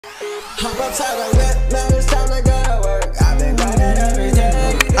Alright,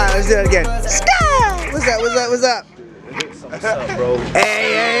 let's do it again. What's up, what's up, what's up? What's up, bro?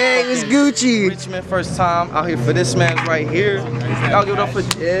 Hey, it's Gucci. Richmond, first time out here for this man right here. Y'all give it up for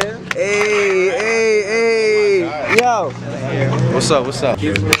Hey. Yo. What's up, what's up?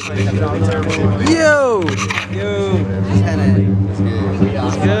 Yo.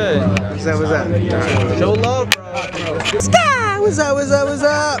 What's good? What's up, what's up? Show love, bro. Sky! What's up, what's up, what's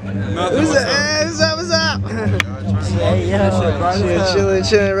up? What's up, hey, what's up, what's up? Hey, yo.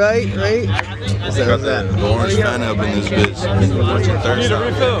 Chillin', right? What's up, what's up? Orange fan up in this bitch. What's your thirst?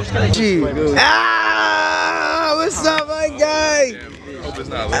 Ah, what's up, my guy?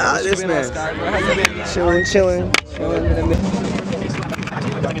 Ah, this man. Chillin'.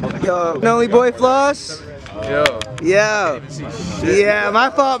 Yo, only boy Floss? Yeah, my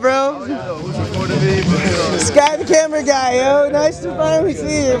fault, bro. Sky the camera guy, yo. Nice to finally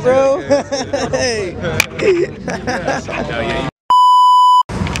see you, bro. Hey.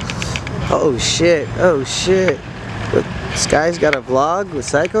 Oh shit. Sky's got a vlog with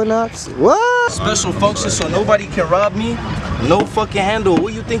Psychonauts? What? Special function so nobody can rob me. No fucking handle.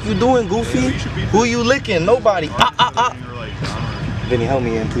 What you think you doing, Goofy? Who you licking? Nobody. Venu, help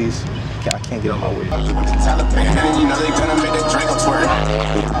me in, please. I can't get on my way.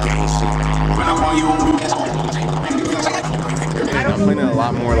 I'm playing a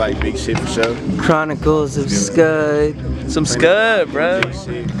lot more like big shit for sure. Chronicles of Scud. Some scud, bro. Yeah.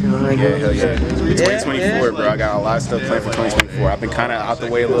 2024, bro. I got a lot of stuff planned for 2024. I've been kind of out the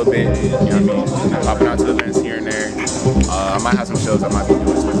way a little bit. You know what I mean? Popping out to events here and there. I might have some shows I might be doing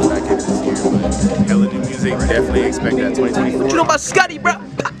towards the back end of this year, but hella new music. Definitely expect that 2024. What you know about Scuddy, bro?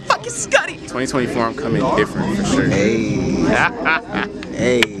 Fucking Scuddy. 2024, I'm coming different for sure. Hey.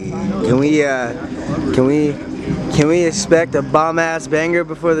 Can we expect a bomb ass banger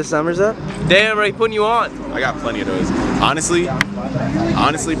before the summer's up? Damn, already putting you on. I got plenty of those. Honestly,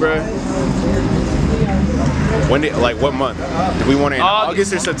 bro. When did, like, what month? Do we want it in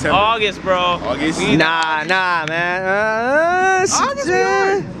August or September? August, bro. August? Nah, man. August,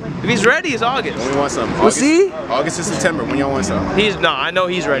 if he's ready, it's August. When we want something. We'll see. August or September. When y'all want something? I know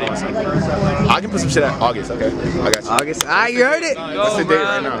he's ready. I can put some shit at August. Okay, I got you. August. Ah, you heard it. What's the date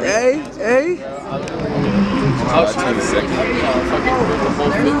right now? Hey.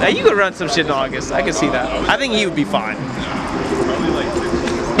 Now you could run some shit in August. I can see that. I think he would be fine. I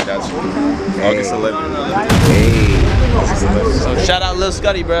got you. August 11th. So shout out Lil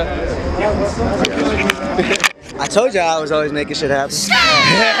Scuddy, bro. I told y'all I was always making shit happen.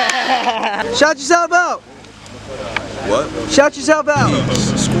 Shout yourself out. What? Shout yourself out.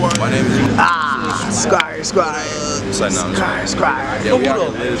 Squad. My name is Squire. Squire. Yeah, we out here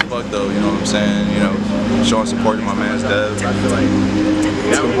lit as fuck though, you know what I'm saying? You know, showing support to my man's Dev.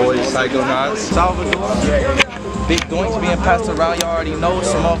 itBoy, Psychonauts. Salvador. Big doinks being passed around. Y'all already know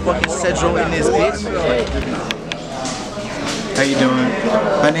some motherfucking Cedro in this bitch. How you doing?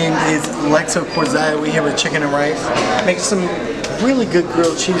 My name is Lexo Corzaya. We're here with chicken and rice. Make some really good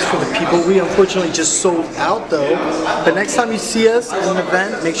grilled cheese for the people. We unfortunately just sold out though. But next time you see us at an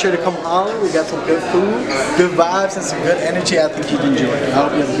event, make sure to come holler. We got some good food, good vibes, and some good energy. I think you'd enjoy it. I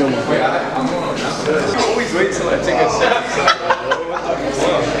hope you have a good one. Always wait till I take a sip.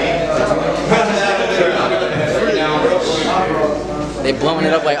 They blowing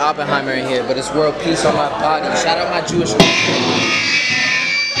it up like Oppenheimer in here, but it's world peace on my body. Shout out my Jewish.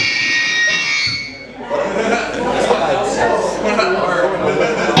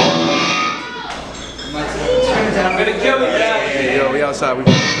 I'm gonna kill you, Hey, yo, we outside. We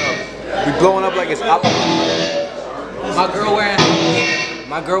blowing up like it's Oppenheimer.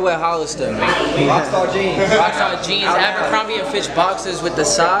 My girl wear Hollister. Rockstar jeans. Abercrombie and Fitch boxers with the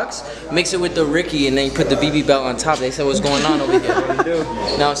socks. Mix it with the Ricky and then you put the BB belt on top. They said what's going on over here. You know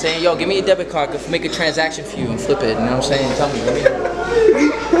what I'm saying? Yo, give me a debit card. Could make a transaction for you and flip it. You know what I'm saying? Tell me.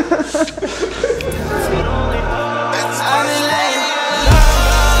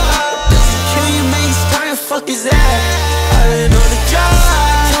 Fuck is that? I've been on the job.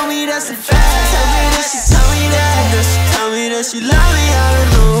 Tell me that's a fact. Tell me that she tell me that. Tell me that she love me. I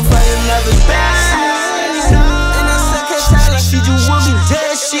don't know if I can love her back. And I suck her tight like she just want me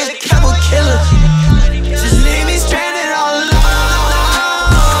dead. She a couple killer. Just leave me stranded all alone.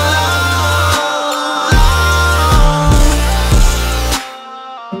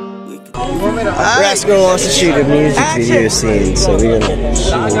 Rascal wants to shoot a music video scene, so we're gonna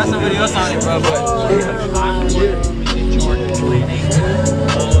shoot. I got some videos on it, bro,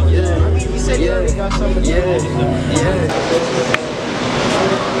 He said he already got some.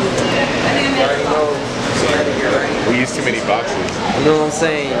 Where you use too many boxes. You know what I'm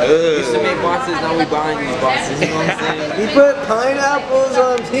saying? We used to make boxes, now we buying these boxes. You know what I'm saying? He put pineapples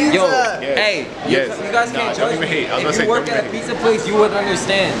on pizza. Yo, hey, you guys can't judge me. If you work at a pizza place, you would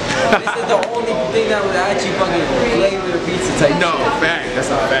understand. This is the only thing that would actually fucking flavor the pizza type. No, fact.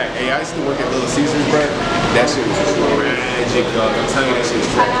 That's not fact. Hey, I used to work at Little Caesars, bro. That shit was magic, dog. I'm telling you, that shit was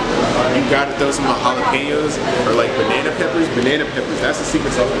trash. You gotta throw some jalapenos or like banana peppers. Banana peppers. That's the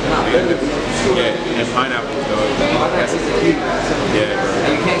secret sauce. Banana peppers. Yeah, and pineapples, dog. That's yeah, bro.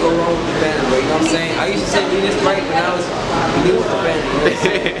 And you can't go wrong with the Venu, bro. You know what I'm saying? I used to say lean this right, but now it's lean with the Venu. You know what I'm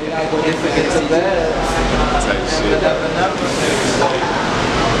saying? We gotta go different in the season. Type shit.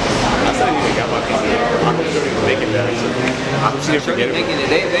 I still even got my pizza. I hope she don't even make it better. I hope she didn't forget it.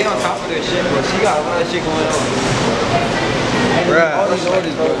 They on top of their shit, bro. She got a lot of shit going on. Bruh. All these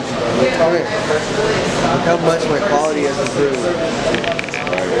orders, bro. Look how much my quality has improved.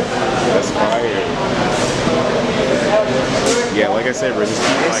 That's fire. Yeah, like I said, bro, just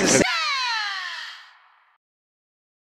keep like.